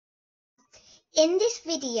In this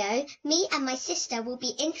video, me and my sister will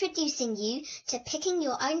be introducing you to picking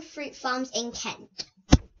your own fruit farms in Kent.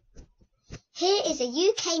 Here is a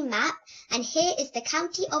UK map, and here is the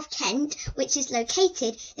county of Kent, which is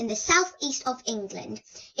located in the southeast of England.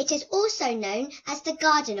 It is also known as the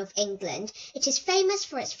Garden of England. It is famous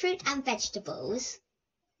for its fruit and vegetables.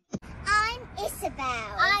 I'm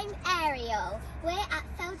Isabelle. I'm Ariel. We're at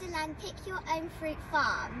Felderland Pick Your Own Fruit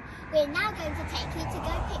Farm. We're now going to take you to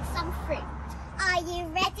go pick some fruit. Are you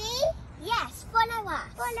ready? Yes, follow us.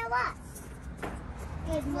 Follow us.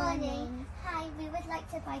 Good morning. Hi, we would like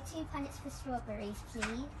to buy 2 punnets for strawberries,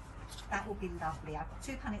 please. That will be lovely. I've got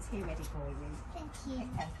 2 punnets here ready for you. Thank you.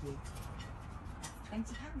 Thank you. £20,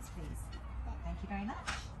 please. Thank you very much.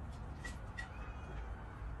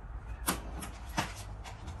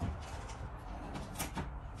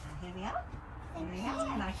 Here we are. Thank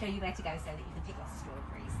you. And I'll show you where to go so that you can pick lots of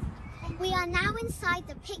strawberries. We are now inside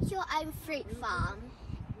the Pick Your Own Fruit Farm.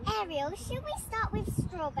 Ariel, should we start with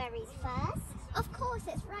strawberries first? Of course,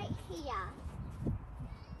 it's right here.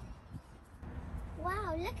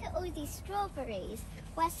 Wow, look at all these strawberries.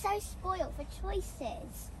 We're so spoiled for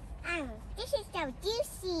choices. This is so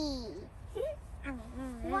juicy.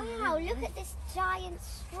 Wow, look at this giant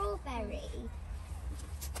strawberry.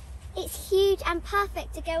 It's huge and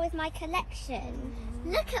perfect to go with my collection.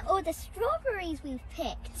 Look at all the strawberries we've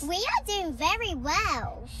picked. We are doing very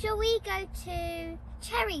well. Shall we go to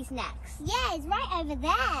cherries next? Yeah, it's right over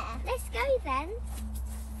there. Let's go then.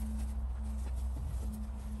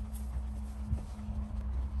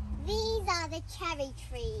 These are the cherry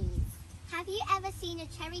trees. Have you ever seen a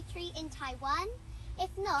cherry tree in Taiwan? If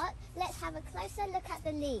not, let's have a closer look at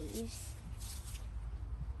the leaves.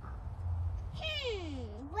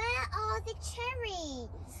 Where are the cherries?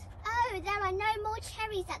 Oh, there are no more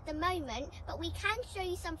cherries at the moment, but we can show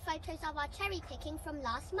you some photos of our cherry picking from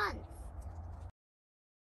last month.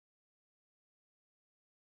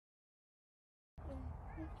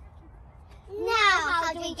 Now,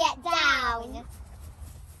 how do we get down?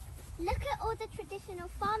 Look at all the traditional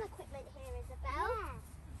farm equipment here, Isabelle. Yeah.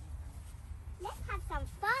 Let's have some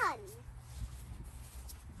fun.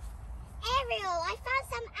 Ariel, I found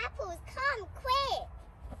some apples. Come, quick.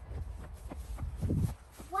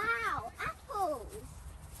 Wow, apples.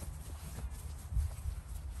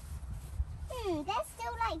 They're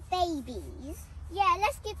still like babies. Yeah,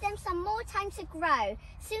 let's give them some more time to grow.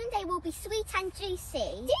 Soon they will be sweet and juicy.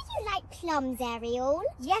 Do you like plums, Ariel?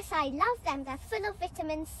 Yes, I love them. They're full of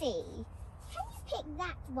vitamin C. Can you pick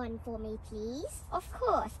that one for me, please? Of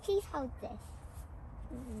course. Please hold this.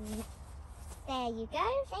 There you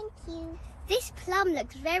go. Thank you. This plum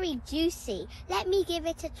looks very juicy. Let me give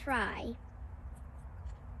it a try.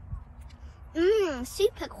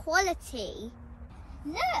 Super quality.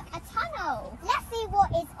 Look, a tunnel. Let's see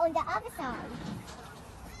what is on the other side.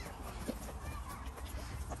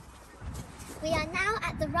 We are now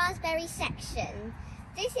at the raspberry section.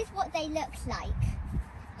 This is what they look like.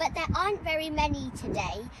 But there aren't very many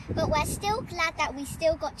today, but we're still glad that we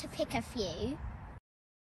still got to pick a few.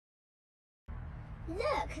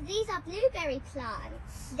 Look, these are blueberry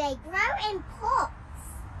plants. They grow in pots.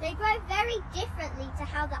 They grow very differently to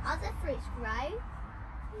how the other fruits grow.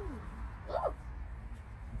 Ooh.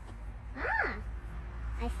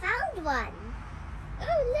 I found one.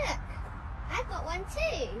 Oh, look, I've got one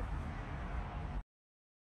too.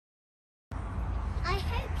 I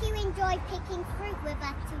hope you enjoyed picking fruit with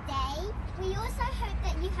us today. We also hope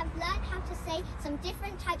that you have learned how to say some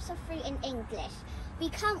different types of fruit in English. We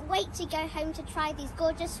can't wait to go home to try these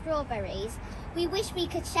gorgeous strawberries. We wish we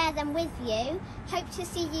could share them with you. Hope to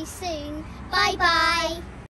see you soon. Bye bye.